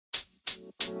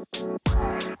The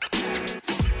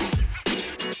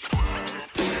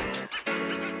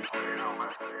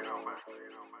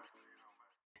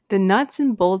Nuts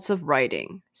and Bolts of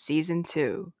Writing, Season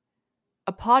 2,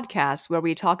 a podcast where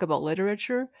we talk about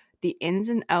literature, the ins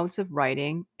and outs of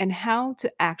writing, and how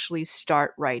to actually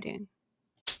start writing.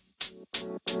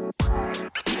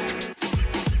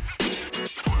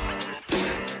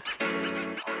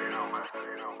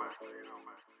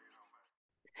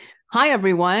 Hi,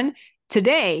 everyone.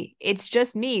 Today, it's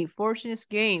just me, Fortunus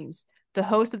Games, the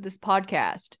host of this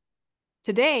podcast.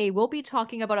 Today, we'll be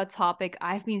talking about a topic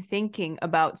I've been thinking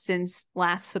about since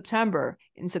last September,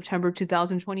 in September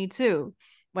 2022,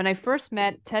 when I first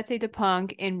met Tete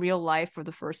Depunk in real life for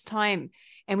the first time,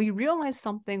 and we realized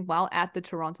something while at the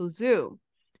Toronto Zoo.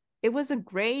 It was a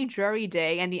gray, dreary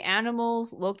day, and the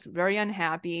animals looked very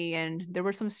unhappy, and there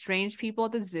were some strange people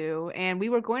at the zoo, and we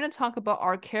were going to talk about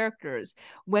our characters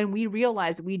when we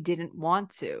realized we didn't want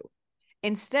to.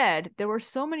 Instead, there were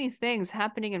so many things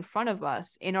happening in front of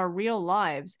us in our real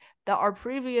lives that our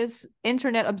previous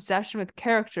internet obsession with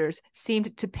characters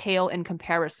seemed to pale in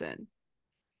comparison.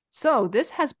 So,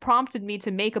 this has prompted me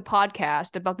to make a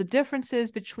podcast about the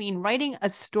differences between writing a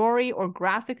story or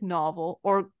graphic novel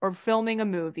or filming a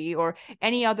movie or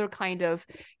any other kind of,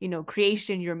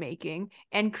 creation you're making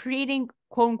and creating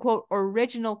quote unquote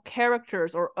original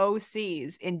characters or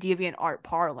OCs in DeviantArt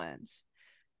parlance.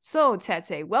 So,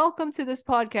 Tete, welcome to this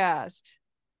podcast.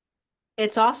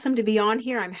 It's awesome to be on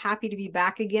here. I'm happy to be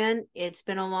back again. It's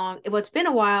been a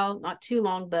while, not too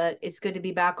long, but it's good to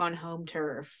be back on home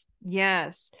turf.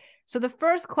 Yes. So the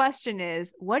first question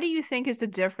is, what do you think is the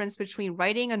difference between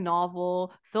writing a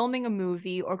novel, filming a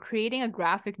movie, or creating a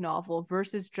graphic novel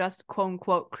versus just quote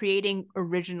unquote creating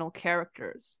original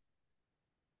characters?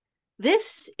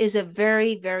 This is a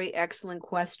very, very excellent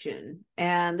question.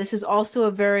 And this is also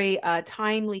a very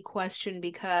timely question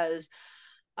because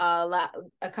a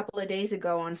couple of days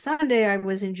ago on Sunday, I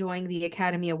was enjoying the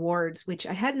Academy Awards, which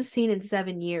I hadn't seen in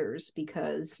 7 years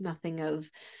because nothing of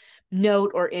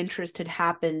note or interest had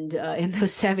happened in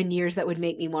those 7 years that would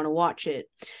make me want to watch it.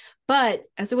 But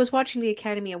as I was watching the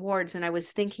Academy Awards and I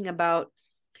was thinking about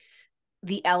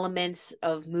the elements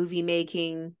of movie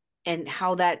making and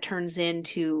how that turns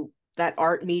into that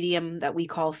art medium that we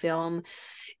call film,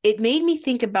 it made me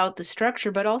think about the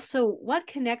structure, but also what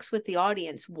connects with the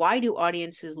audience. Why do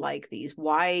audiences like these?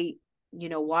 Why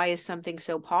is something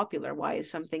so popular? Why is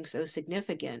something so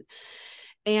significant?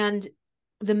 And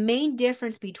the main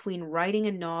difference between writing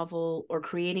a novel or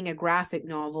creating a graphic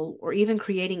novel or even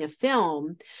creating a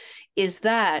film is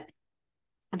that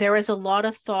there is a lot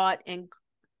of thought and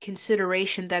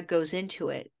consideration that goes into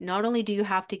it. Not only do you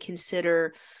have to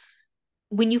consider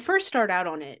when you first start out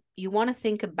on it, you want to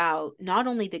think about not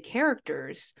only the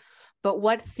characters, but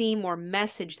what theme or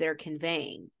message they're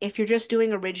conveying. If you're just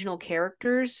doing original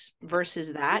characters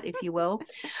versus that, if you will,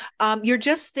 you're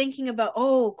just thinking about,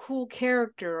 oh, cool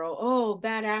character, or oh,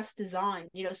 badass design.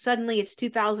 Suddenly it's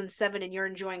 2007 and you're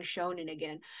enjoying shonen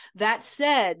again. That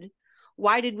said,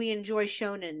 why did we enjoy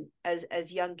shonen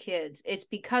as young kids? It's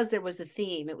because there was a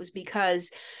theme. It was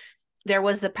because there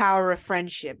was the power of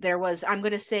friendship. There was, I'm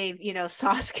going to save,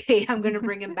 Sasuke. I'm going to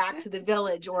bring him back to the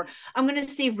village, or I'm going to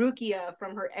save Rukia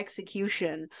from her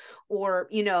execution, or,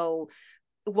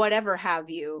 whatever have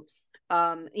you.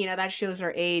 That shows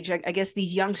our age. I guess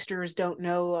these youngsters don't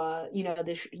know,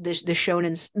 the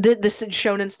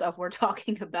shonen stuff we're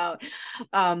talking about.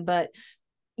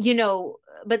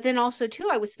 But then also too,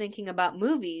 I was thinking about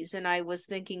movies, and I was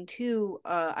thinking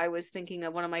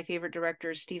of one of my favorite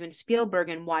directors, Steven Spielberg,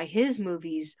 and why his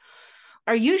movies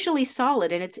are usually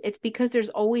solid. And it's because there's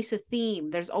always a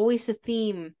theme. There's always a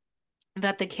theme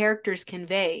that the characters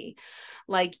convey.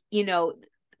 Like,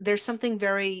 there's something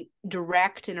very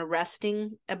direct and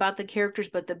arresting about the characters,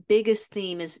 but the biggest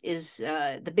theme is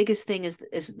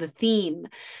the theme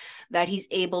that he's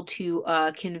able to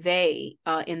convey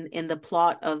in the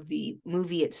plot of the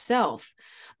movie itself.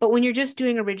 But when you're just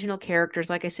doing original characters,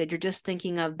 like I said, you're just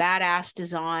thinking of badass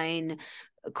design,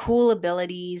 cool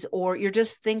abilities, or you're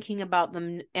just thinking about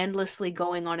them endlessly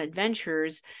going on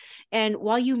adventures. And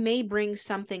while you may bring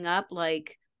something up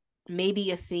like maybe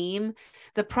a theme,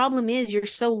 the problem is you're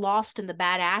so lost in the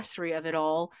badassery of it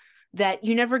all that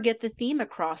you never get the theme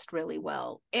across really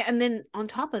well. And then on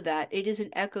top of that, it is an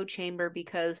echo chamber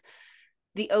because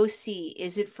the OC,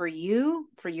 is it for you,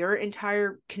 for your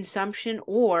entire consumption,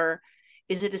 or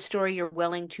is it a story you're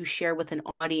willing to share with an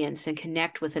audience and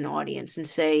connect with an audience and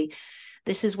say,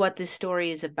 this is what this story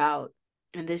is about,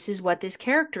 and this is what this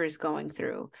character is going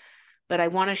through, but I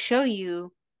want to show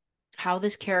you how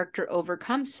this character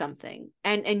overcomes something.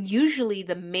 And usually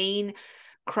the main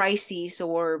crises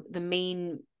or the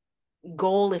main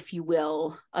goal, if you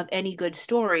will, of any good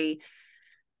story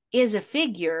is a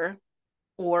figure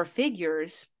or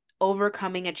figures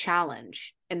overcoming a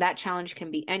challenge. And that challenge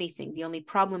can be anything. The only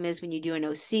problem is when you do an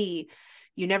OC,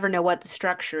 you never know what the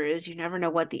structure is, you never know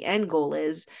what the end goal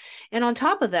is. And on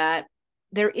top of that,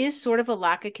 there is sort of a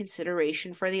lack of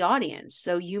consideration for the audience.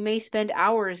 So you may spend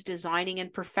hours designing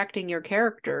and perfecting your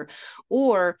character,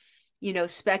 or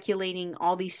speculating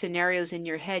all these scenarios in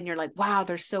your head, and you're like, wow,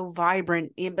 they're so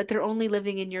vibrant, but they're only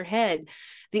living in your head.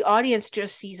 The audience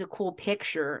just sees a cool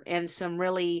picture and some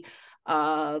really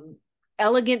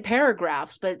elegant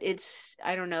paragraphs, but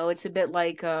I don't know, it's a bit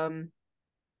like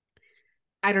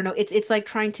I don't know. It's like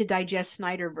trying to digest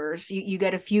Snyderverse. You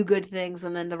get a few good things,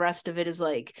 and then the rest of it is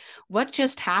like, what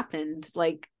just happened?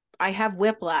 Like, I have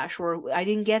whiplash, or I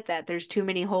didn't get that. There's too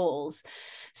many holes.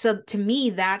 So to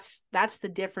me, that's the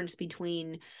difference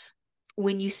between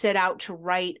when you set out to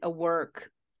write a work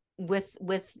with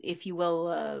if you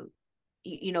will,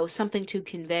 something to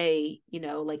convey,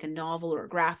 like a novel or a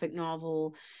graphic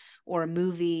novel or a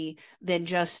movie, than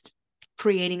just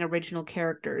creating original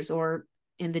characters, or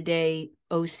in the day,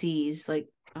 OCs. Like,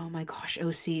 oh my gosh,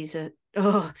 OCs,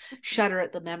 shudder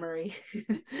at the memory.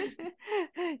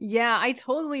 Yeah, I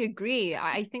totally agree.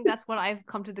 I think that's what I've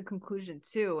come to the conclusion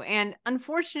too. And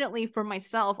unfortunately for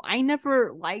myself, I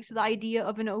never liked the idea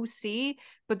of an OC,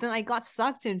 but then I got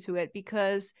sucked into it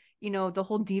because the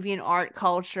whole deviant art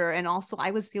culture, and also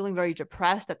I was feeling very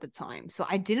depressed at the time, so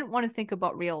I didn't want to think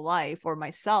about real life or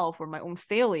myself or my own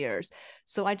failures.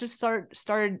 So I just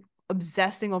started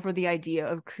obsessing over the idea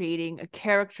of creating a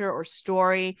character or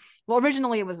story. Well,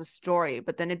 originally it was a story,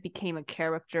 but then it became a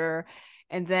character.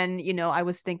 And then, I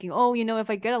was thinking, oh, if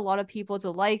I get a lot of people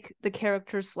to like the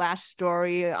character /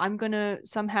 story, I'm going to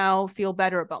somehow feel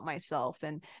better about myself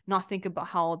and not think about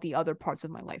how the other parts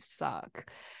of my life suck.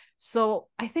 So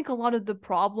I think a lot of the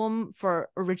problem for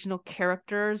original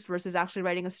characters versus actually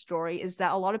writing a story is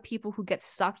that a lot of people who get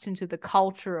sucked into the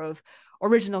culture of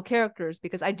original characters,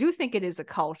 because I do think it is a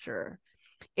culture.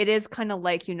 It is kind of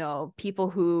like,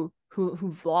 people who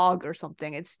vlog or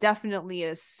something. It's definitely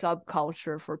a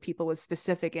subculture for people with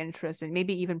specific interests and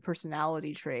maybe even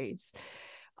personality traits.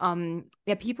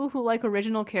 Yeah, people who like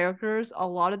original characters a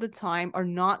lot of the time are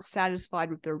not satisfied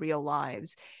with their real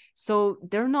lives. So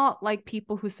they're not like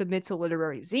people who submit to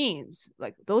literary zines.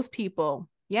 Like those people,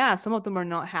 yeah, some of them are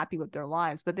not happy with their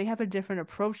lives, but they have a different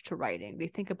approach to writing. They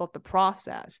think about the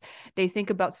process. They think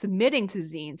about submitting to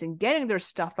zines and getting their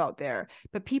stuff out there.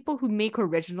 But people who make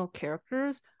original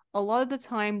characters, a lot of the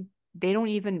time, they don't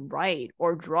even write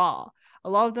or draw. A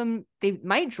lot of them, they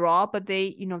might draw, but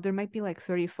they, there might be like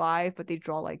 35, but they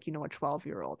draw like, a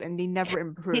 12-year-old, and they never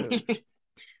improved.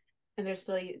 And they're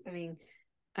still,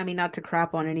 not to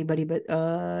crap on anybody, but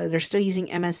they're still using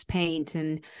MS Paint,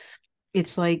 and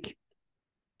it's like,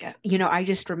 I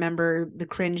just remember the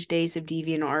cringe days of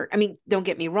DeviantArt. I mean, don't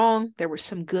get me wrong, there were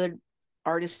some good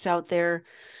artists out there.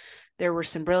 There were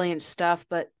some brilliant stuff,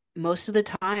 but most of the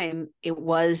time it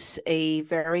was a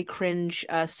very cringe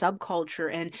subculture,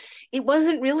 and it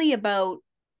wasn't really about,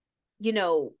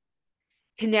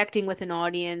 connecting with an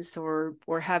audience or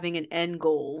having an end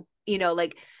goal.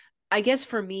 Like, I guess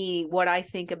for me, what I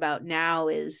think about now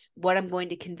is what I'm going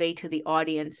to convey to the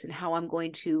audience and how I'm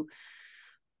going to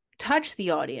touch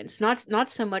the audience. Not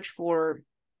so much for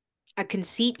a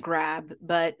conceit grab,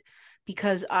 but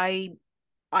because I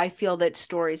feel that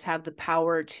stories have the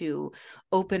power to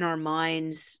open our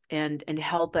minds and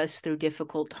help us through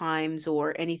difficult times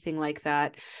or anything like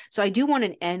that. So I do want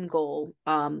an end goal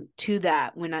to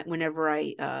that whenever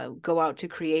I go out to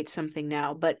create something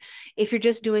now. But if you're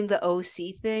just doing the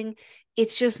OC thing,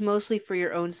 it's just mostly for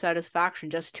your own satisfaction,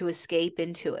 just to escape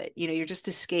into it. You're just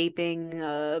escaping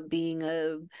being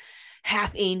a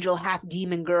half angel, half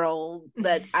demon girl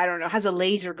that, I don't know, has a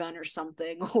laser gun or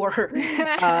something, or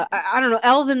I don't know,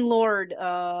 elven lord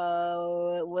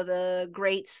with a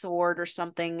great sword or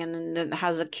something, and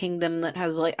has a kingdom that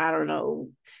has, like, I don't know,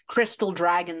 crystal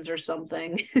dragons or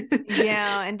something.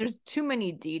 Yeah, and there's too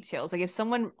many details. Like if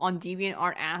someone on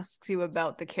DeviantArt asks you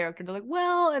about the character, they're like,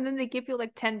 well, and then they give you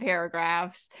like 10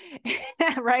 paragraphs.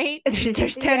 Right?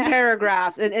 There's 10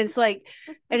 paragraphs, and it's like,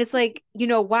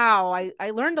 wow, I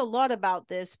learned a lot about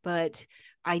this, but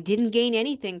I didn't gain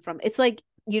anything from it. It's like,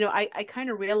 I kind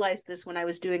of realized this when I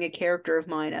was doing a character of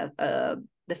mine,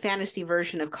 the fantasy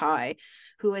version of Kai,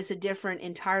 who is a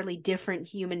entirely different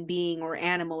human being or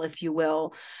animal, if you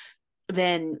will,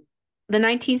 than the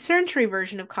 19th century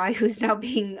version of Kai, who's now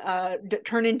being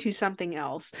turned into something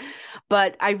else.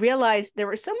 But I realized there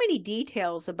were so many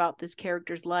details about this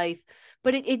character's life,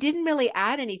 but it didn't really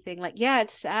add anything. Like, yeah,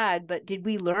 it's sad, but did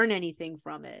we learn anything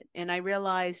from it? And I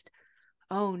realized,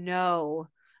 oh no,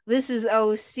 this is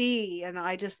OC. And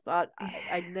I just thought,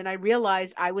 then I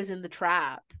realized I was in the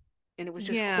trap, and it was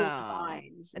just cool Yeah,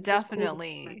 designs. It was just cool design.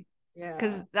 definitely.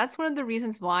 Because Yeah. that's one of the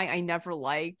reasons why I never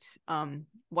liked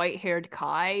white-haired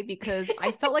Kai, because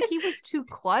I felt like he was too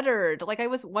cluttered. Like I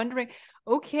was wondering,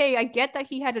 okay, I get that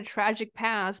he had a tragic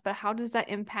past, but how does that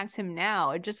impact him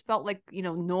now? It just felt like,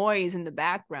 noise in the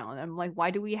background. I'm like,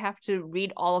 why do we have to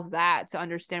read all of that to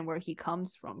understand where he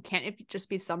comes from? Can't it just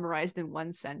be summarized in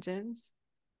one sentence?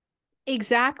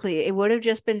 Exactly. It would have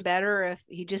just been better if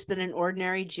he'd just been an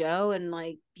ordinary Joe, and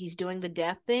like he's doing the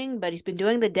death thing, but he's been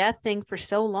doing the death thing for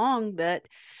so long that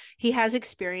he has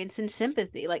experience and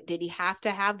sympathy. Like, did he have to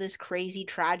have this crazy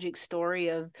tragic story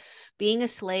of being a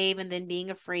slave and then being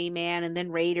a free man and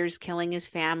then raiders killing his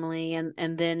family, and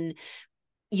then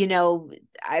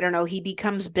I don't know, he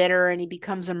becomes bitter and he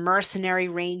becomes a mercenary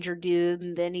ranger dude,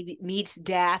 and then he meets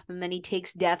death, and then he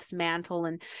takes death's mantle,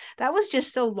 and that was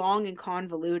just so long and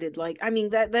convoluted. Like, I mean,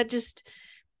 that just,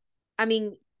 I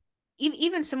mean,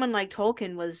 even someone like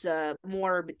Tolkien was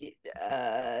more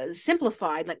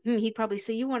simplified. Like, he'd probably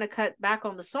say, you want to cut back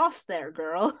on the sauce there,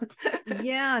 girl.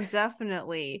 Yeah,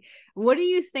 definitely. What do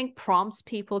you think prompts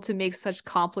people to make such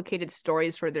complicated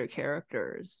stories for their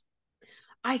characters?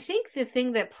 I think the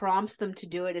thing that prompts them to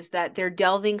do it is that they're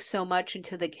delving so much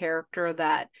into the character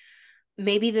that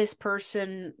maybe this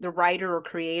person, the writer or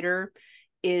creator,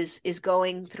 is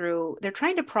going through, they're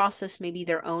trying to process maybe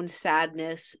their own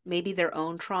sadness, maybe their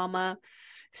own trauma.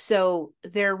 So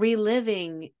they're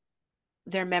reliving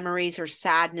their memories or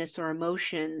sadness or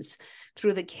emotions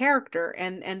through the character,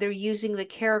 and they're using the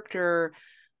character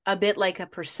a bit like a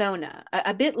persona,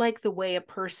 a bit like the way a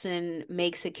person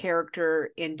makes a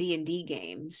character in D&D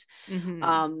games. Mm-hmm.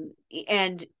 um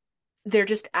and they're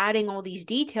just adding all these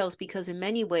details because in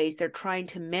many ways they're trying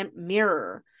to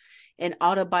mirror an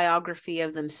autobiography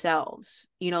of themselves.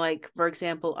 Like, for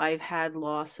example, I've had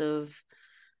loss of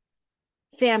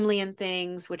family and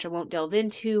things, which I won't delve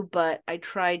into, but I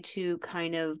tried to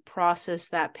kind of process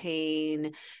that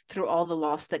pain through all the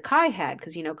loss that Kai had.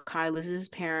 Because, Kai loses his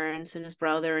parents and his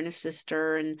brother and his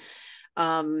sister. And,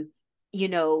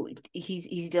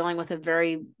 he's dealing with a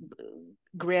very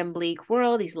grim, bleak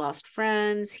world. He's lost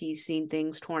friends. He's seen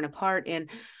things torn apart. And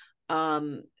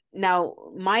now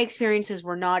my experiences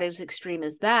were not as extreme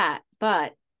as that,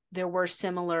 but there were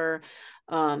similar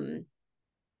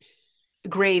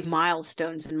grave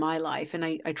milestones in my life, and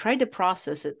I tried to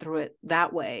process it through it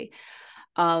that way.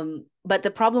 But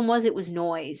the problem was it was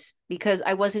noise, because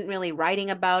I wasn't really writing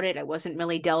about it. I wasn't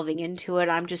really delving into it.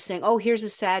 I'm just saying, oh, here's a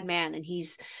sad man, and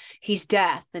he's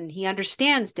death, and he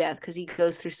understands death because he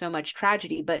goes through so much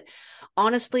tragedy. But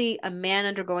honestly, a man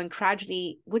undergoing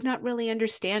tragedy would not really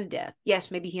understand death. Yes,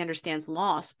 maybe he understands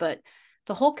loss, but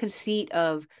the whole conceit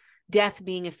of death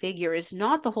being a figure is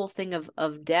not the whole thing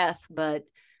of death, but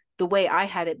the way I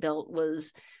had it built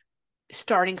was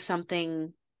starting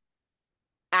something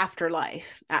after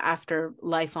life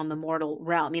on the mortal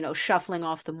realm, shuffling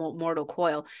off the mortal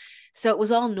coil. So it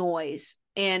was all noise.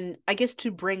 And I guess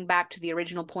to bring back to the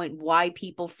original point, why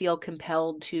people feel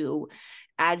compelled to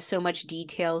add so much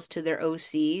details to their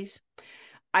OCs,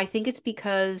 I think it's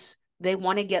because they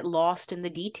want to get lost in the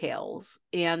details,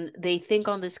 and they think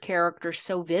on this character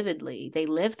so vividly. They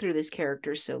live through this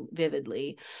character so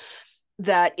vividly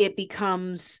that it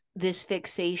becomes this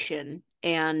fixation,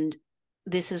 and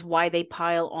this is why they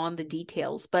pile on the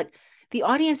details. But the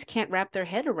audience can't wrap their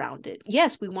head around it.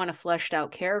 Yes, we want a fleshed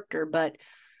out character, but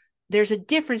there's a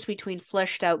difference between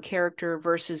fleshed out character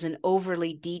versus an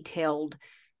overly detailed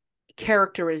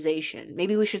characterization.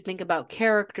 Maybe we should think about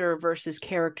character versus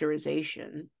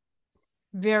characterization.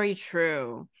 Very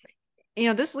true.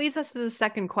 This leads us to the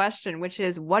second question, which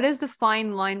is, what is the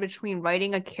fine line between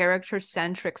writing a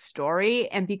character-centric story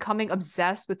and becoming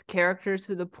obsessed with characters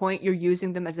to the point you're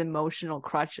using them as emotional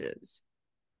crutches?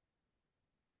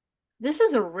 This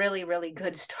is a really, really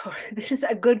good story. This is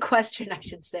a good question, I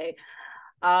should say.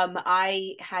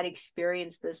 I had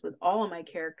experienced this with all of my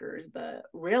characters, but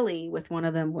really with one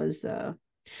of them was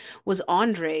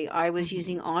Andre. I was Mm-hmm.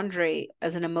 using Andre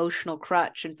as an emotional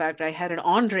crutch. In fact, I had an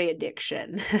Andre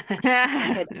addiction. I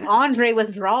had Andre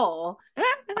withdrawal.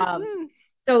 Um,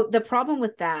 so the problem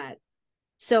with that,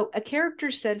 so a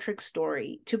character-centric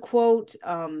story, to quote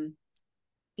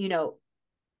you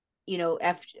know,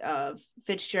 F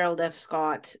Fitzgerald F.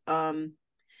 Scott,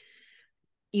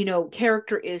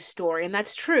 character is story. And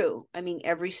that's true. I mean,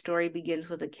 every story begins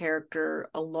with a character.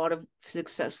 A lot of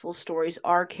successful stories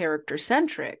are character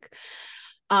centric.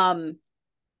 Um,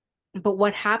 But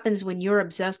what happens when you're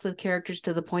obsessed with characters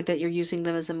to the point that you're using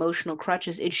them as emotional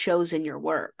crutches, it shows in your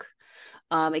work.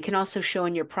 It can also show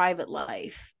in your private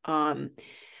life.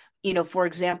 For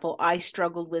example, I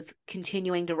struggled with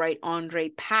continuing to write Andre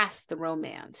past the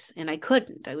romance, and I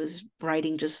couldn't. I was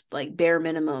writing just like bare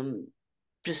minimum,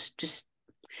 just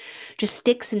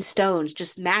sticks and stones,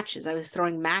 just matches. I was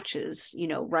throwing matches,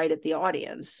 right at the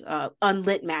audience.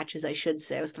 Unlit matches, I should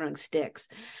say. I was throwing sticks.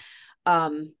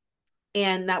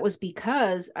 And that was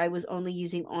because I was only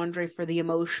using Andre for the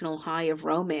emotional high of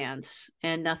romance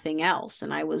and nothing else.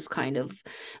 And I was kind of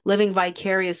living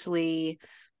vicariously,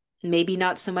 maybe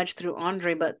not so much through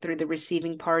Andre, but through the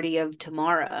receiving party of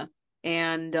Tamara.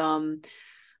 And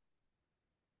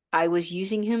I was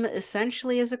using him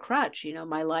essentially as a crutch.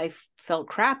 My life felt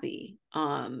crappy.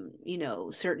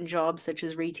 Certain jobs such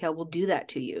as retail will do that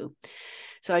to you.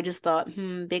 So I just thought,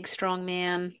 big strong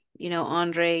man,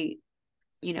 Andre,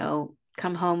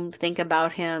 come home, think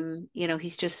about him.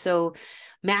 He's just so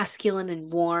masculine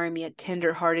and warm, yet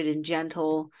tenderhearted and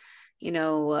gentle.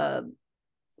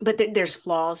 But there's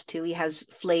flaws too. He has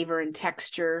flavor and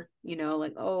texture,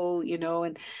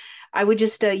 and I would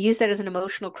just use that as an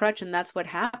emotional crutch, and that's what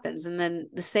happens. And then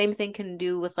the same thing can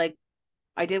do with, like,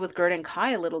 I did with Gerda and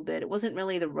Kai a little bit. It wasn't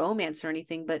really the romance or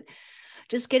anything, but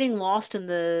just getting lost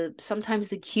in sometimes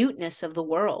the cuteness of the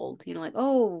world, like,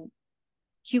 oh,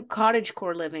 cute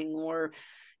cottagecore living, or,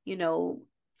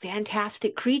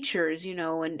 fantastic creatures,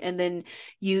 and then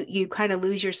you kind of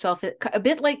lose yourself a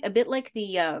bit like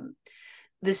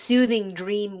the soothing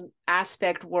dream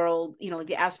aspect world,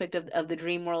 the aspect of the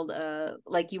dream world,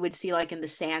 like you would see like in the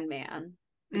Sandman,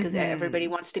 because everybody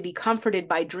wants to be comforted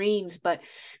by dreams, but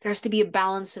there has to be a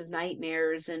balance of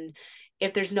nightmares. And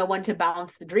if there's no one to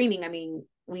balance the dreaming, I mean,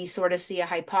 we sort of see a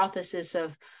hypothesis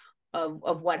of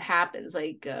what happens.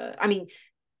 Like,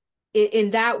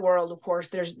 in that world, of course,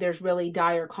 there's really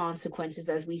dire consequences,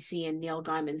 as we see in Neil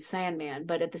Gaiman's Sandman.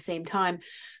 But at the same time,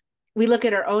 we look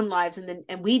at our own lives, and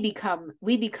we become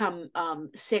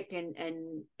sick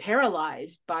and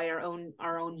paralyzed by our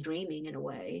own dreaming in a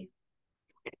way.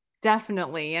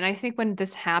 Definitely. And I think when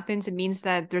this happens, it means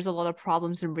that there's a lot of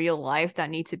problems in real life that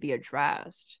need to be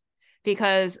addressed.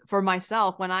 Because for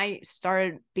myself, when I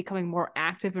started becoming more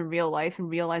active in real life and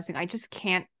realizing I just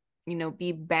can't,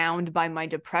 be bound by my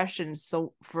depression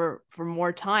so for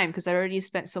more time, because I already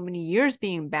spent so many years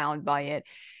being bound by it,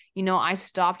 I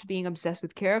stopped being obsessed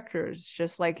with characters,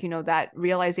 just like, that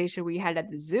realization we had at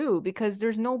the zoo, because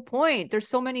there's no point. There's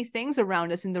so many things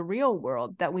around us in the real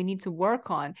world that we need to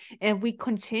work on. And if we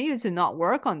continue to not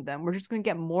work on them, we're just going to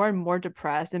get more and more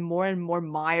depressed and more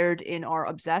mired in our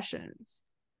obsessions.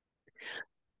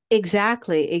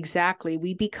 Exactly.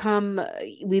 We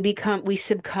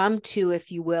succumb to,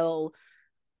 if you will,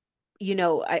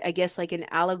 I guess like an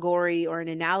allegory or an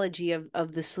analogy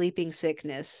of the sleeping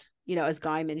sickness, as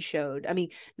Gaiman showed. I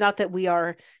mean, not that we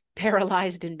are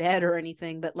paralyzed in bed or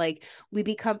anything, but like we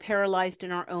become paralyzed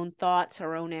in our own thoughts,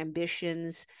 our own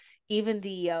ambitions, even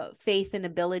the faith and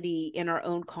ability in our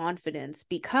own confidence,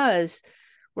 because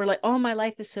we're like, oh, my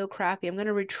life is so crappy. I'm going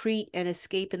to retreat and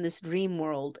escape in this dream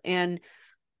world. And,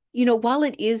 while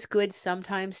it is good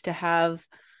sometimes to have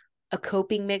a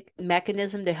coping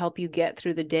mechanism to help you get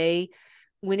through the day,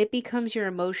 when it becomes your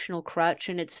emotional crutch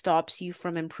and it stops you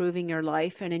from improving your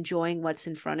life and enjoying what's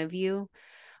in front of you,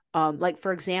 like,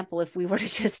 for example, if we were to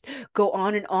just go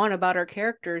on and on about our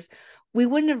characters, we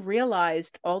wouldn't have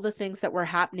realized all the things that were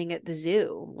happening at the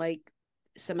zoo, like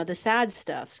some of the sad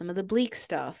stuff, some of the bleak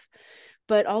stuff.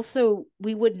 But also,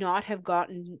 we would not have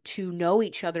gotten to know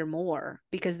each other more,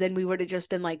 because then we would have just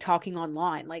been like talking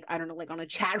online, like, I don't know, like on a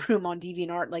chat room on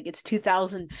DeviantArt, like it's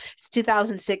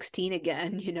 2016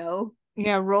 again.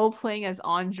 Yeah, role playing as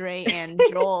Andre and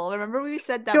Joel. Remember we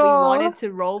said that we Joel. wanted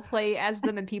to role play as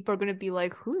them, and people are going to be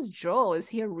like, who's Joel? Is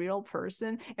he a real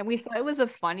person? And we thought it was a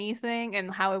funny thing, and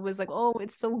how it was like, oh,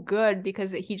 it's so good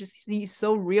because he's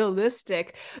so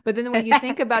realistic. But then when you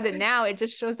think about it now, it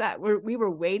just shows that we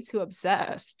were way too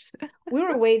obsessed. We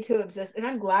were way too obsessed, and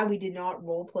I'm glad we did not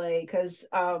role play, because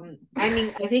I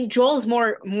mean, I think Joel's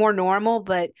more normal,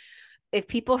 but if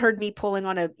people heard me pulling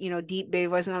on a deep bass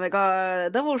voice, and I'm like,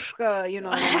 Devushka, and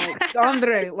I'm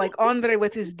like Andre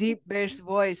with his deep bass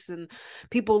voice, and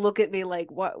people look at me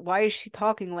like, what, why is she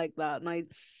talking like that? And I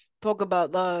talk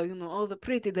about oh, the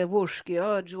pretty Devushki,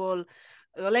 oh, Joel,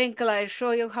 Olenka, I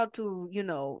show you how to, the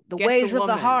Get the ways of the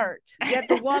woman. heart. Get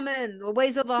the woman, the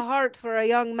ways of the heart for a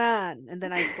young man. And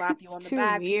then I slap you It's on the too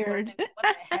back. People are weird. thinking,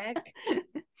 what the heck?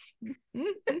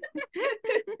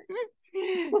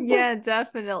 Yeah,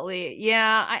 definitely.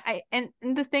 Yeah, and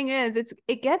the thing is,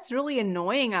 it gets really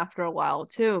annoying after a while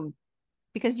too,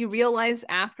 because you realize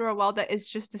after a while that it's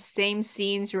just the same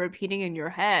scenes you're repeating in your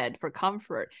head for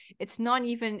comfort. It's not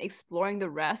even exploring the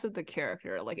rest of the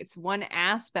character. Like it's one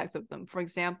aspect of them. For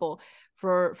example,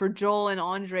 for Joel and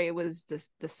Andre, it was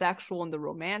the sexual and the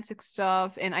romantic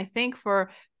stuff. And I think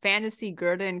for fantasy,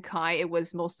 Gerda and Kai, it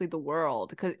was mostly the world.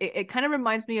 Because it kind of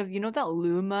reminds me of, that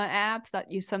Luma app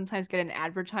that you sometimes get an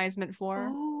advertisement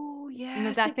for? Oh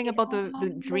yes, That thing about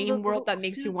the dream world that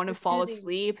makes you want to the fall soothing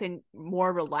asleep and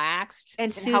more relaxed,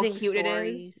 and and how soothing cute it is.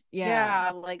 stories. Yeah.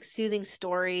 Yeah, like soothing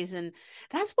stories, and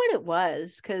that's what it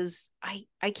was. Because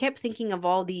I kept thinking of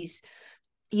all these,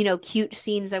 cute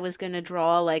scenes I was going to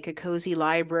draw, like a cozy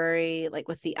library, like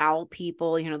with the owl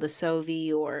people, the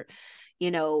Sovi, or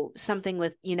something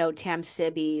with, Tam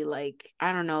Sibi, like,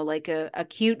 I don't know, like a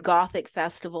cute gothic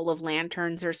festival of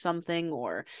lanterns or something.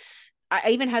 Or I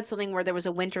even had something where there was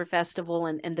a winter festival,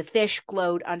 and the fish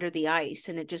glowed under the ice,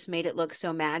 and it just made it look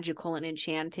so magical and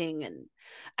enchanting. And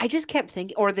I just kept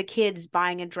thinking, or the kids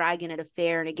buying a dragon at a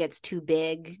fair and it gets too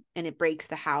big and it breaks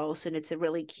the house, and it's a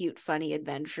really cute, funny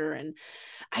adventure. And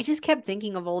I just kept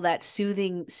thinking of all that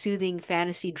soothing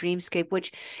fantasy dreamscape,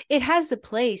 which it has a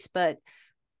place, but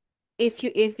if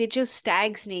it just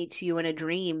stagnates you in a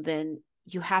dream, then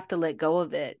you have to let go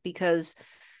of it, because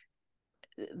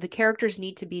the characters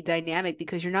need to be dynamic,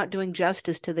 because you're not doing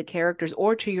justice to the characters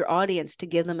or to your audience to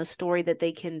give them a story that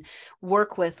they can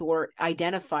work with or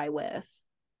identify with.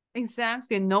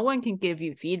 Exactly. And no one can give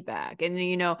you feedback. And,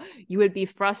 you would be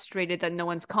frustrated that no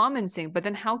one's commenting. But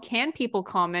then how can people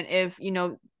comment if,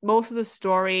 most of the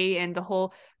story and the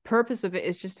whole purpose of it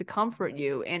is just to comfort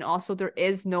you? And also,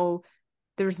 there's no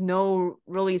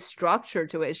really structure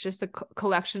to it. It's just a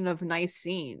collection of nice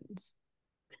scenes.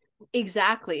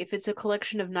 Exactly. If it's a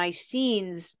collection of nice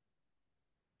scenes,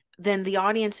 then the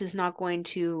audience is not going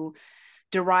to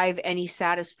derive any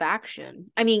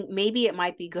satisfaction. I mean, maybe it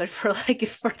might be good for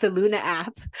for the Luna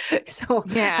app. So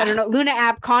I Yeah. don't know. Luna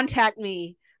app, contact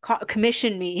me,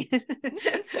 commission me.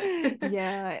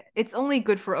 Yeah. It's only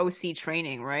good for OC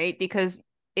training, right? Because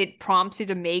it prompts you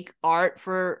to make art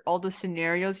for all the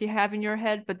scenarios you have in your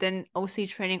head, but then OC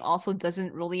training also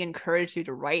doesn't really encourage you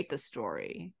to write the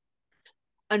story.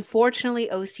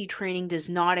 Unfortunately, OC training does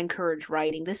not encourage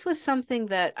writing. This was something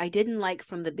that I didn't like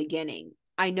from the beginning.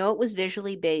 I know it was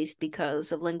visually based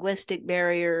because of linguistic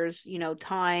barriers,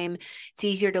 time. It's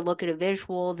easier to look at a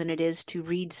visual than it is to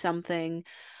read something.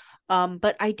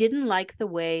 But I didn't like the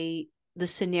way the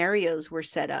scenarios were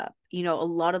set up. A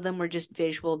lot of them were just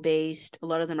visual based. A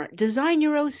lot of them are design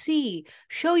your OC,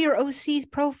 show your OC's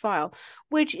profile,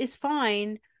 which is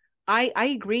fine. I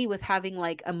agree with having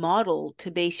like a model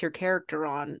to base your character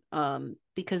on,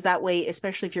 because that way,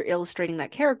 especially if you're illustrating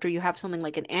that character, you have something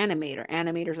like an animator.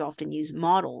 Animators often use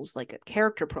models like a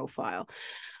character profile.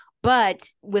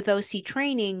 But with OC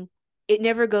training, it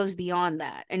never goes beyond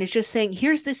that. And it's just saying,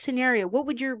 here's this scenario. What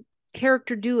would your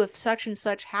character do if such and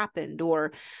such happened?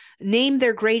 Or name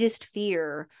their greatest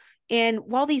fear. And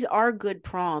while these are good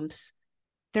prompts,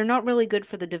 they're not really good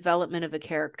for the development of a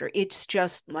character. It's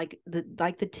just like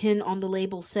the tin on the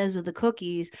label says of the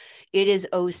cookies, it is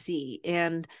OC.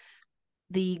 And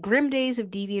the grim days of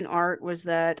DeviantArt was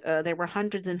that there were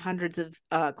hundreds and hundreds of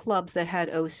clubs that had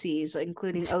OCs,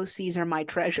 including OCs are my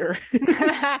treasure.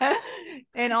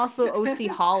 And also OC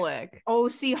Holic.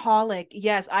 OC Holic.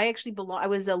 Yes, I actually belong. I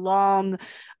was a long,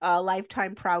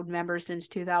 lifetime proud member since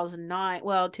 2009.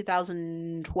 Well,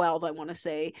 2012, I want to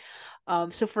say.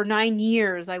 So for 9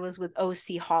 years, I was with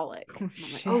OC Holic. Oh, I'm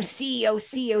like, shit. OC,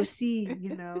 OC,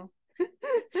 OC.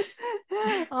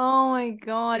 Oh my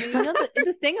God.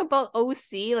 The thing about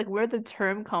OC, like where the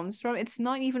term comes from, it's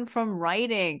not even from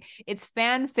writing. It's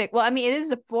fanfic. Well, I mean, it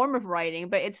is a form of writing,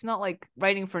 but it's not like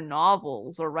writing for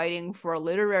novels or writing for a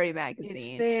literary It's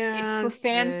magazine. It's for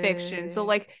fan fiction. So fanfic.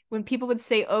 like when people would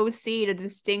say OC to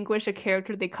distinguish a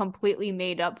character they completely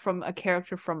made up from a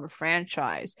character from a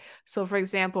franchise. So for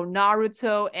example,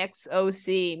 Naruto X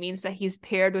OC means that he's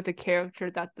paired with a character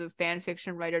that the fan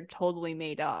fiction writer totally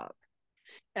made up.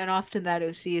 And often that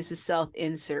OC is a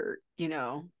self-insert.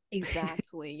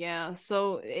 Exactly. Yeah.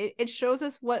 So it shows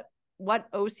us what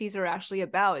OCs are actually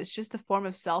about. It's just a form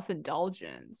of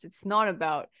self-indulgence. It's not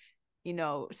about,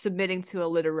 submitting to a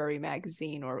literary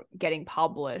magazine or getting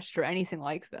published or anything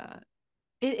like that.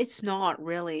 It's not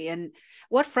really. And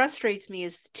what frustrates me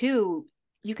is too,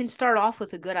 you can start off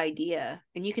with a good idea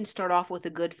and you can start off with a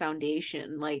good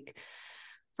foundation. Like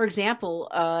for example,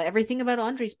 everything about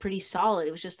Andre's pretty solid.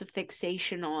 It was just a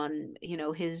fixation on,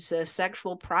 his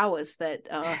sexual prowess that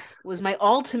was my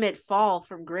ultimate fall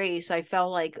from grace. I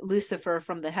fell like Lucifer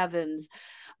from the heavens.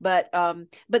 But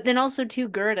then also too,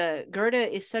 Gerda.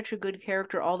 Gerda is such a good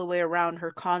character all the way around.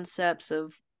 Her concepts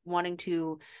of wanting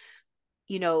to,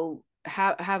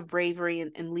 have bravery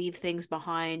and leave things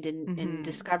behind and Mm-hmm.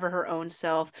 discover her own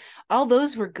self. All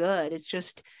those were good. It's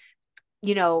just,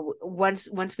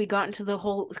 once we got into the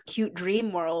whole cute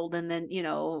dream world, and then,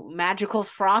 magical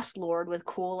frost lord with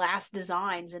cool ass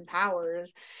designs and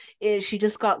powers, is she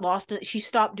just got lost she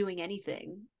stopped doing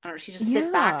anything, or she just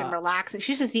sit back and Yeah. relax, and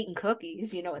she's just eating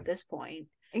cookies, at this point.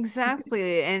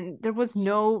 Exactly. And there was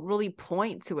no really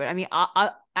point to it. I mean,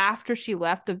 after she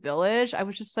left the village, I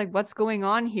was just like, what's going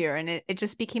on here? And it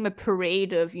just became a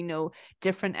parade of,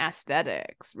 different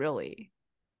aesthetics, really.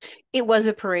 It was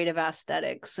a parade of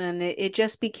aesthetics, and it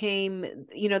just became,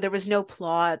 there was no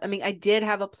plot. I mean, I did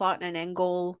have a plot and an end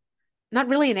goal, not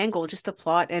really an end goal, just a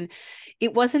plot, and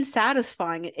it wasn't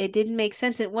satisfying. It didn't make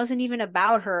sense. It wasn't even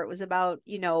about her. It was about,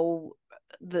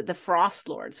 the Frost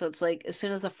Lord. So it's like, as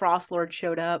soon as the Frost Lord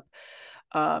showed up,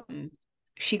 um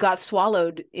she got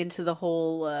swallowed into the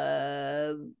whole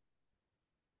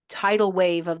tidal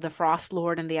wave of the Frost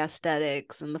Lord and the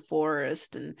aesthetics and the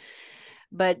forest. And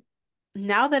but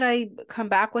now that I come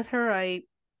back with her, I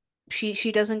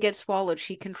she doesn't get swallowed.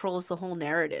 She controls the whole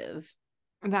narrative.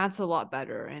 That's a lot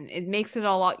better. And it makes it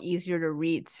a lot easier to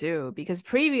read too, because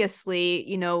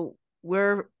previously,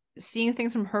 we're seeing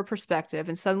things from her perspective,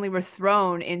 and suddenly we're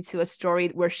thrown into a story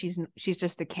where she's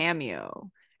just a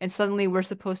cameo. And suddenly we're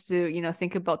supposed to,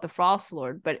 think about the Frost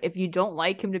Lord. But if you don't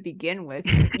like him to begin with,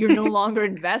 you're no longer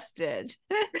invested.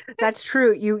 That's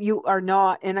true. You are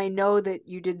not, and I know that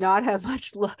you did not have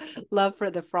much love for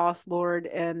the Frost Lord.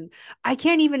 And I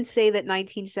can't even say that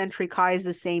 19th century Kai is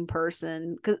the same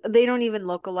person, because they don't even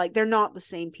look alike. They're not the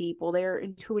same people. They're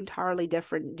two entirely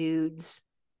different dudes.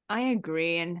 I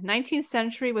agree. And 19th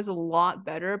century was a lot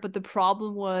better, but the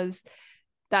problem was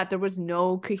that there was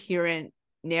no coherent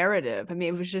narrative. I mean,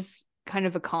 it was just kind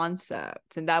of a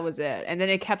concept, and that was it. And then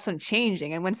it kept on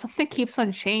changing. And when something keeps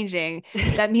on changing,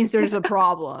 that means there's a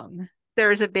problem.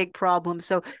 There is a big problem.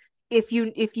 So if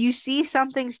you see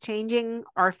something's changing,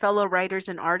 our fellow writers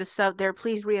and artists out there,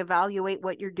 please reevaluate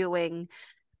what you're doing,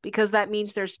 because that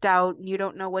means there's doubt. You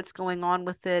don't know what's going on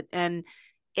with it. And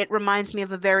it reminds me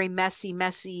of a very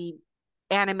messy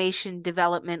animation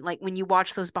development. Like when you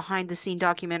watch those behind the scene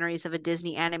documentaries of a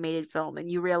Disney animated film, and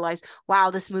you realize,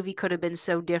 wow, this movie could have been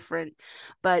so different.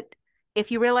 But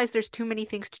if you realize there's too many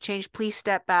things to change, please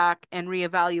step back and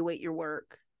reevaluate your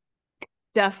work.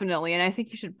 Definitely. And I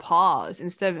think you should pause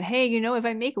instead of, hey, if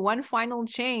I make one final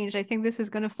change, I think this is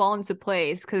going to fall into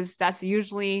place, because that's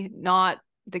usually not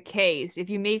the case. If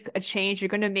you make a change, you're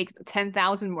going to make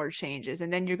 10,000 more changes,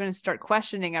 and then you're going to start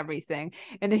questioning everything.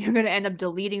 And then you're going to end up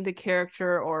deleting the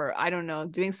character, or I don't know,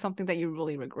 doing something that you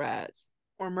really regret.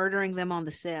 Or murdering them on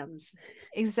The Sims.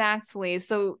 Exactly.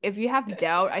 So if you have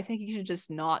doubt, I think you should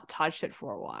just not touch it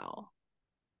for a while.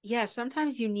 Yeah,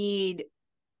 sometimes you need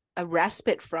a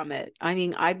respite from it. I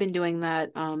mean, I've been doing that.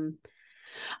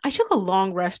 I took a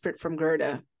long respite from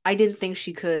Gerda. I didn't think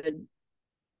she could.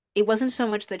 It wasn't so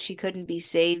much that she couldn't be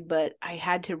saved, but I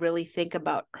had to really think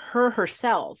about her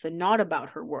herself, and not about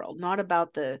her world, not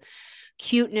about the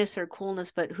cuteness or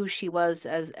coolness, but who she was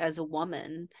as a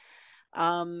woman.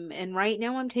 And right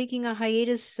now I'm taking a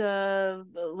hiatus, a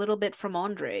little bit from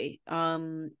Andre.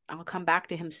 I'll come back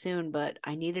to him soon, but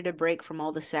I needed a break from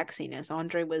all the sexiness.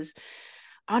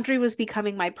 Andre was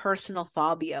becoming my personal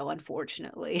Fabio,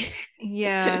 unfortunately.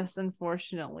 Yes,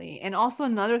 unfortunately. And also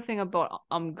another thing about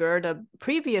Gerda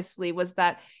previously was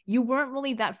that you weren't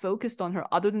really that focused on her,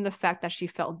 other than the fact that she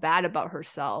felt bad about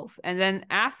herself. And then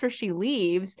after she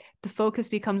leaves, the focus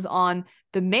becomes on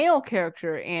the male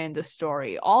character in the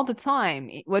story all the time,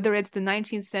 whether it's the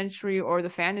 19th century or the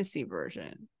fantasy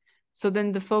version. So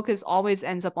then the focus always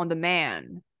ends up on the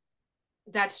man.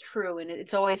 That's true. And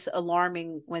it's always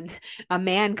alarming when a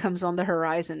man comes on the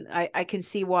horizon. I can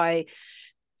see why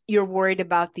you're worried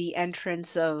about the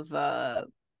entrance of the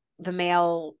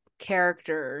male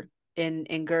character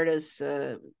in Gerda's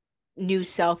new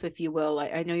self, if you will.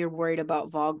 I know you're worried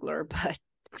about Vogler, but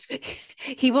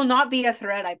he will not be a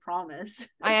threat, I promise.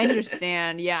 I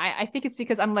understand. Yeah, I think it's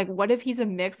because I'm like, what if he's a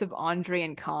mix of Andre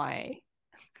and Kai?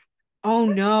 Oh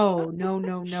no, no,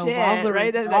 no, no. Shit, Vogler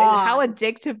right? is How not.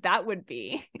 addictive that would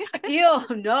be. Ew,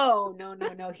 no, no, no,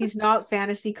 no. He's not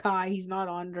Fantasy Kai. He's not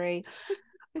Andre.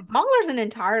 Vogler's an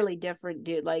entirely different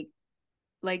dude. Like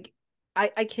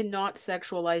I cannot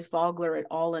sexualize Vogler at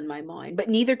all in my mind, but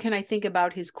neither can I think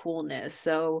about his coolness.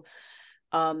 So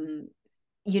Um,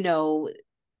 you know,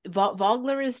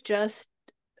 Vogler is just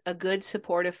a good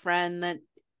supportive friend that,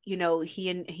 he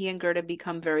and Gerda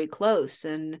become very close,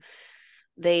 and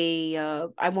they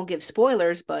I won't give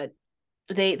spoilers, but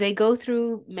they go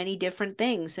through many different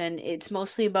things, and it's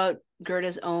mostly about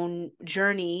Gerda's own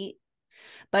journey.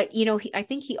 But I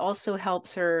think he also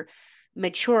helps her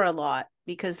mature a lot,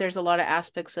 because there's a lot of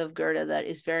aspects of Gerda that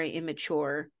is very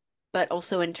immature. But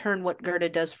also in turn, what Gerda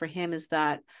does for him is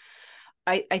that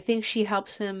I think she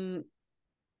helps him,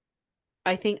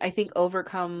 I think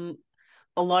overcome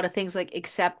a lot of things, like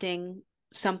accepting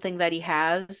something that he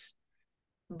has,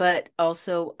 but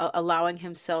also allowing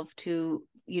himself to,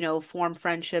 form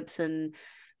friendships and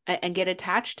get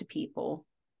attached to people.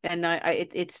 And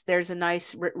it's there's a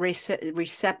nice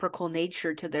reciprocal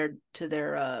nature to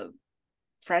their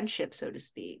friendship, so to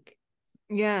speak.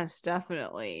 Yes,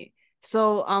 definitely.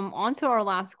 So, on to our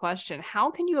last question.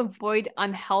 How can you avoid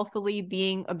unhealthily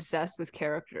being obsessed with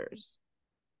characters?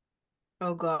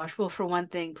 Oh gosh. Well, for one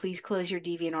thing, please close your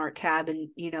DeviantArt tab and,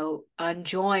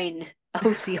 unjoin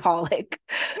OCholic.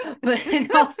 But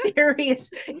in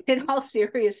all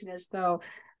seriousness though,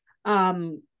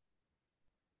 um,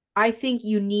 I think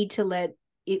you need to let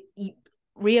it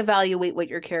reevaluate what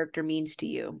your character means to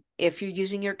you. If you're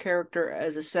using your character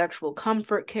as a sexual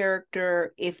comfort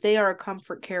character, if they are a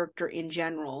comfort character in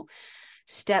general,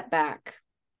 step back,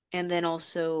 and then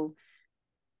also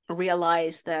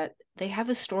realize that they have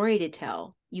a story to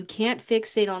tell. You can't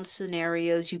fixate on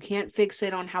scenarios. You can't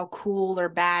fixate on how cool or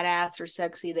badass or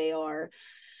sexy they are.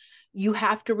 You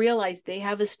have to realize they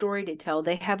have a story to tell.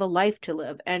 They have a life to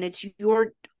live. And it's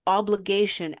your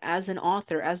obligation as an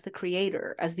author, as the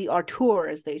creator, as the auteur,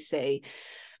 as they say,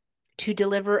 to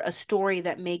deliver a story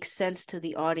that makes sense to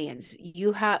the audience.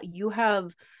 You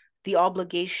have the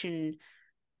obligation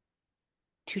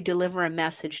to deliver a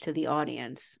message to the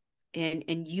audience, and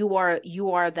you are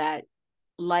that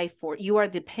life for you are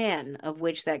the pen of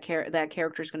which that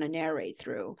character is going to narrate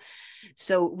through.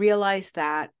 So realize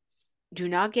that. Do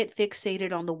not get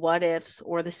fixated on the what ifs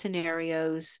or the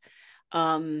scenarios,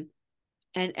 um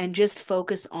and just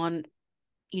focus on,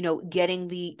 getting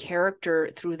the character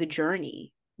through the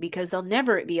journey, because they'll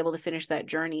never be able to finish that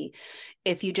journey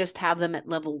if you just have them at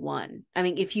level 1. I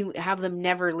mean, if you have them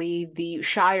never leave the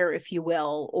Shire, if you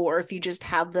will, or if you just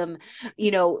have them,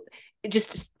 you know,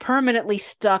 just permanently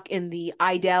stuck in the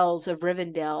Idylls of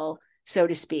Rivendell, so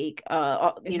to speak.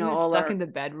 Isn't it All stuck our in the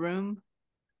bedroom?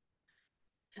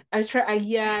 I was trying.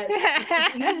 Yes,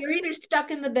 you're either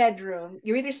stuck in the bedroom.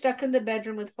 You're either stuck in the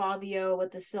bedroom with Fabio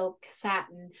with the silk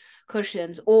satin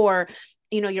cushions, or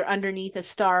you're underneath a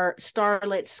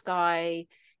starlit sky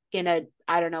in a,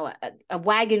 I don't know, a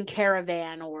wagon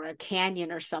caravan or a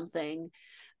canyon or something,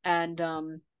 and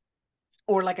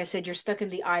or like I said, you're stuck in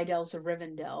the Idylls of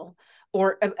Rivendell,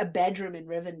 or a bedroom in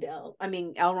Rivendell. I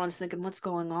mean, Elrond's thinking, what's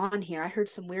going on here? I heard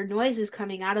some weird noises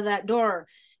coming out of that door.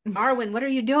 Arwen, what are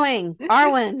you doing?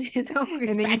 Arwen, he's And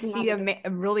then you banging on see the door. a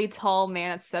really tall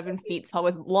man at 7 feet tall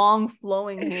with long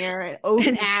flowing hair and opens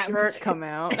And his abs. shirt come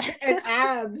out. And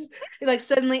abs. Like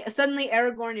suddenly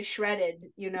Aragorn is shredded,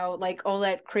 like all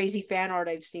that crazy fan art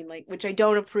I've seen, like, which I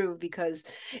don't approve, because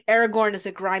Aragorn is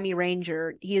a grimy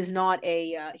ranger. He is not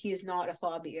a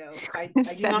Fabio. I do not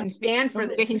 7 feet. stand for Don't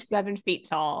forget this. he's 7 feet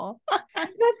tall.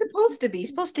 He's not supposed to be. He's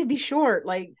supposed to be short.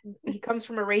 Like, he comes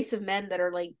from a race of men that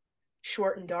are like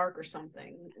short and dark or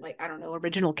something. Like, I don't know,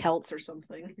 original Celts or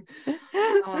something.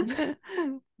 Um,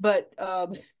 but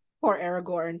poor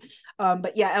Aragorn.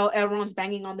 But yeah, Elrond's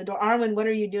banging on the door. Arwen, what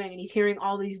are you doing? And he's hearing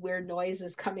all these weird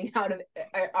noises coming out of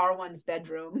Arwen's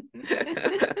bedroom.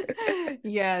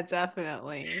 Yeah,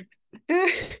 definitely.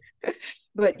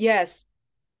 But yes,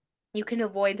 you can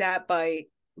avoid that by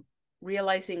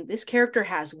realizing this character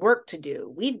has work to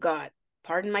do. We've got,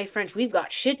 pardon my French, we've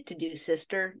got shit to do,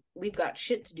 sister. We've got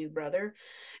shit to do, brother.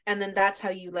 And then that's how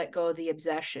you let go of the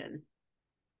obsession.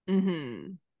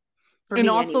 Mm-hmm. For And me,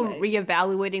 also anyway.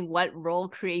 reevaluating what role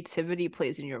creativity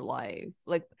plays in your life.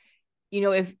 Like,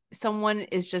 if someone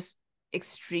is just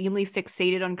extremely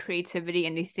fixated on creativity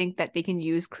and they think that they can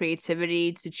use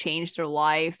creativity to change their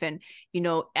life and,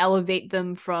 elevate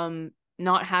them from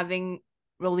not having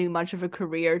really much of a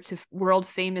career to world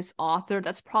famous author,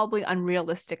 that's probably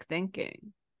unrealistic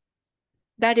thinking.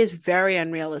 That is very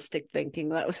unrealistic thinking.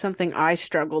 That was something I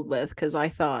struggled with, because I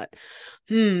thought,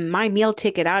 my meal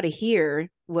ticket out of here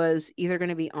was either going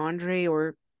to be Andre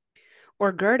or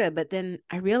Gerda. But then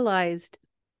I realized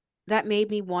that made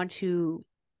me want to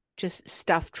just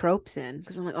stuff tropes in,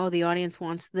 because I'm like, oh, the audience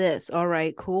wants this. All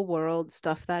right, cool world,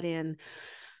 stuff that in.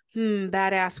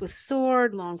 Badass with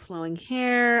sword, long flowing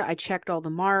hair. I checked all the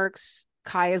marks.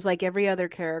 Kai is like every other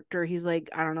character. He's like,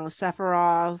 I don't know,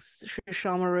 Sephiroth,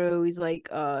 Shishomaru. He's like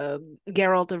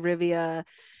Geralt of Rivia.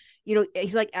 You know,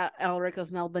 he's like Elric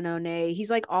of Melbourne. He's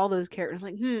like all those characters.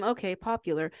 Like, okay,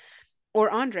 popular. Or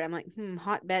Andre, I'm like,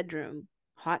 hot bedroom,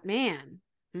 hot man.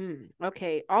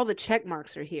 Okay, all the check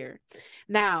marks are here.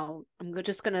 Now I'm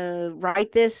just gonna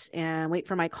write this and wait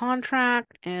for my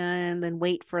contract, and then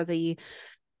wait for the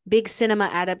big cinema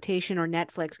adaptation or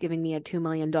Netflix giving me a $2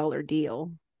 million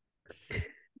deal.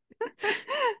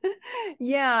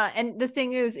 Yeah, and the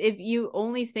thing is, if you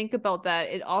only think about that,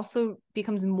 it also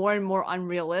becomes more and more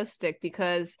unrealistic,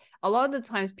 because a lot of the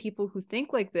times people who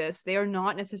think like this, they are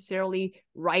not necessarily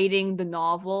writing the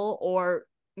novel or,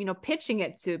 you know, pitching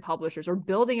it to publishers or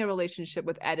building a relationship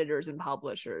with editors and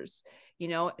publishers, you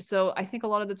know. So I think a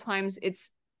lot of the times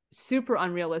it's super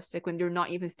unrealistic when you're not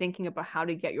even thinking about how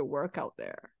to get your work out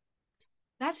there.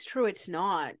 That's true. It's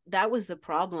not. That was the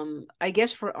problem. I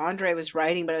guess for Andre, I was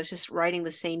writing, but I was just writing the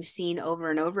same scene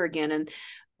over and over again. And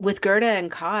with Gerda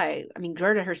and Kai, I mean,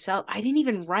 Gerda herself, I didn't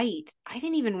even write. I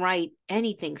didn't even write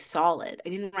anything solid. I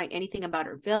didn't write anything about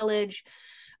her village.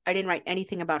 I didn't write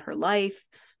anything about her life.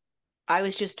 I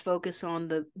was just focused on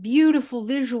the beautiful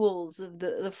visuals of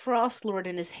the Frost Lord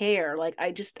and his hair. Like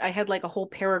I had like a whole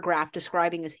paragraph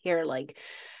describing his hair, like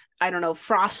I don't know,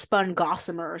 frost spun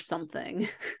gossamer or something.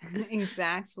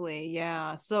 Exactly.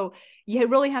 Yeah. So you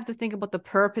really have to think about the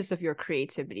purpose of your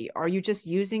creativity. Are you just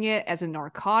using it as a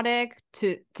narcotic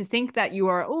to think that you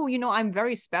are, oh, you know, I'm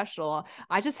very special.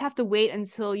 I just have to wait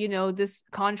until, you know, this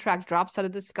contract drops out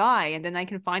of the sky and then I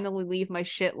can finally leave my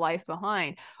shit life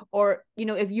behind. Or, you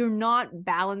know, if you're not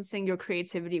balancing your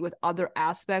creativity with other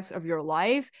aspects of your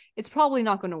life, it's probably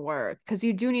not going to work, because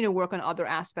you do need to work on other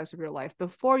aspects of your life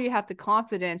before you have the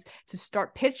confidence to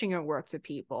start pitching your work to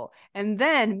people. And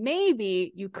then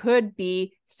maybe you could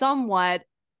be somewhat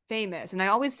famous. And I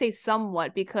always say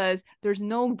somewhat because there's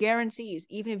no guarantees,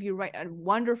 even if you write a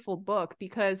wonderful book,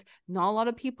 because not a lot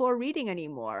of people are reading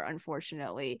anymore,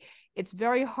 unfortunately. It's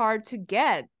very hard to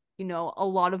get, you know, a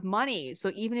lot of money.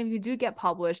 So even if you do get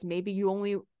published, maybe you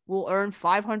only will earn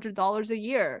 $500 a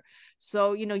year.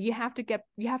 So, you know, you have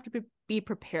to be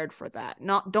prepared for that.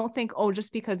 Not, don't think, oh,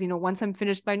 just because, you know, once I'm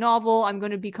finished my novel, I'm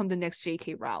going to become the next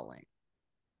J.K. Rowling.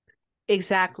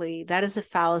 Exactly. That is a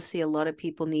fallacy a lot of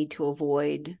people need to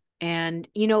avoid. And,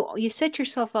 you know, you set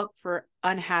yourself up for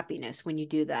unhappiness when you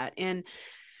do that. And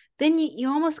then you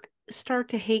almost start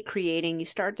to hate creating. You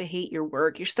start to hate your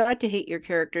work. You start to hate your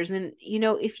characters. And, you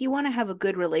know, if you want to have a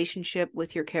good relationship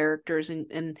with your characters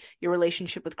and your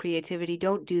relationship with creativity,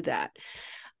 don't do that.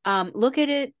 Look at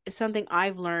it as something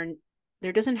I've learned.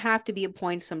 There doesn't have to be a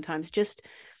point sometimes. Just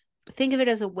think of it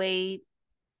as a way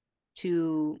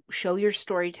to show your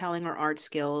storytelling or art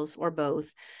skills or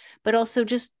both, but also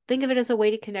just think of it as a way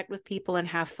to connect with people and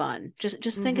have fun. Just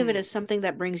think of it Mm-hmm. as something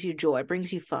that brings you joy,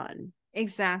 brings you fun.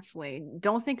 Exactly.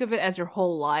 Don't think of it as your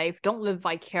whole life. Don't live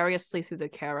vicariously through the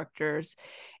characters,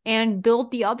 and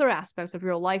build the other aspects of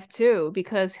your life too,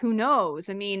 because who knows?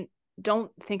 I mean,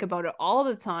 don't think about it all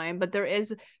the time, but there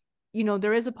is, you know,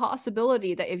 there is a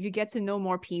possibility that if you get to know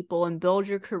more people and build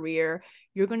your career,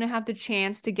 you're going to have the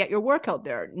chance to get your work out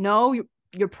there. No,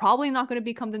 you're probably not going to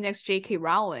become the next J.K.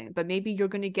 Rowling, but maybe you're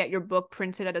going to get your book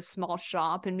printed at a small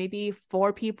shop and maybe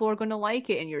 4 people are going to like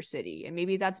it in your city. And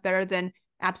maybe that's better than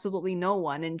absolutely no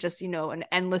one and just, you know, an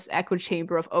endless echo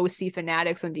chamber of OC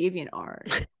fanatics on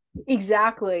DeviantArt.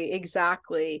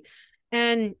 Exactly.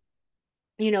 And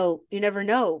you know, you never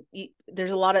know.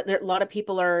 There's a lot of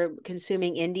people are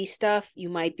consuming indie stuff. You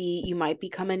might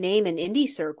become a name in indie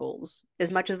circles.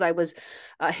 As much as I was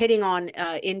hitting on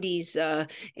indies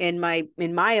in my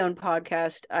own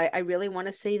podcast, I really want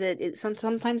to say that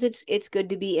sometimes it's good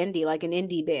to be indie, like an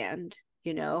indie band.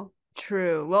 You know.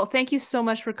 True. Well, thank you so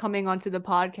much for coming onto the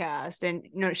podcast and,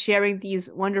 you know, sharing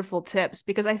these wonderful tips,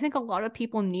 because I think a lot of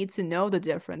people need to know the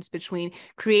difference between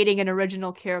creating an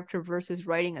original character versus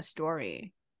writing a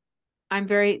story.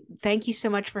 Thank you so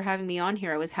much for having me on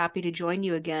here. I was happy to join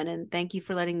you again, and thank you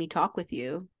for letting me talk with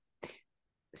you.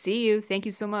 See you. Thank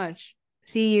you so much.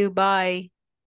 See you. Bye.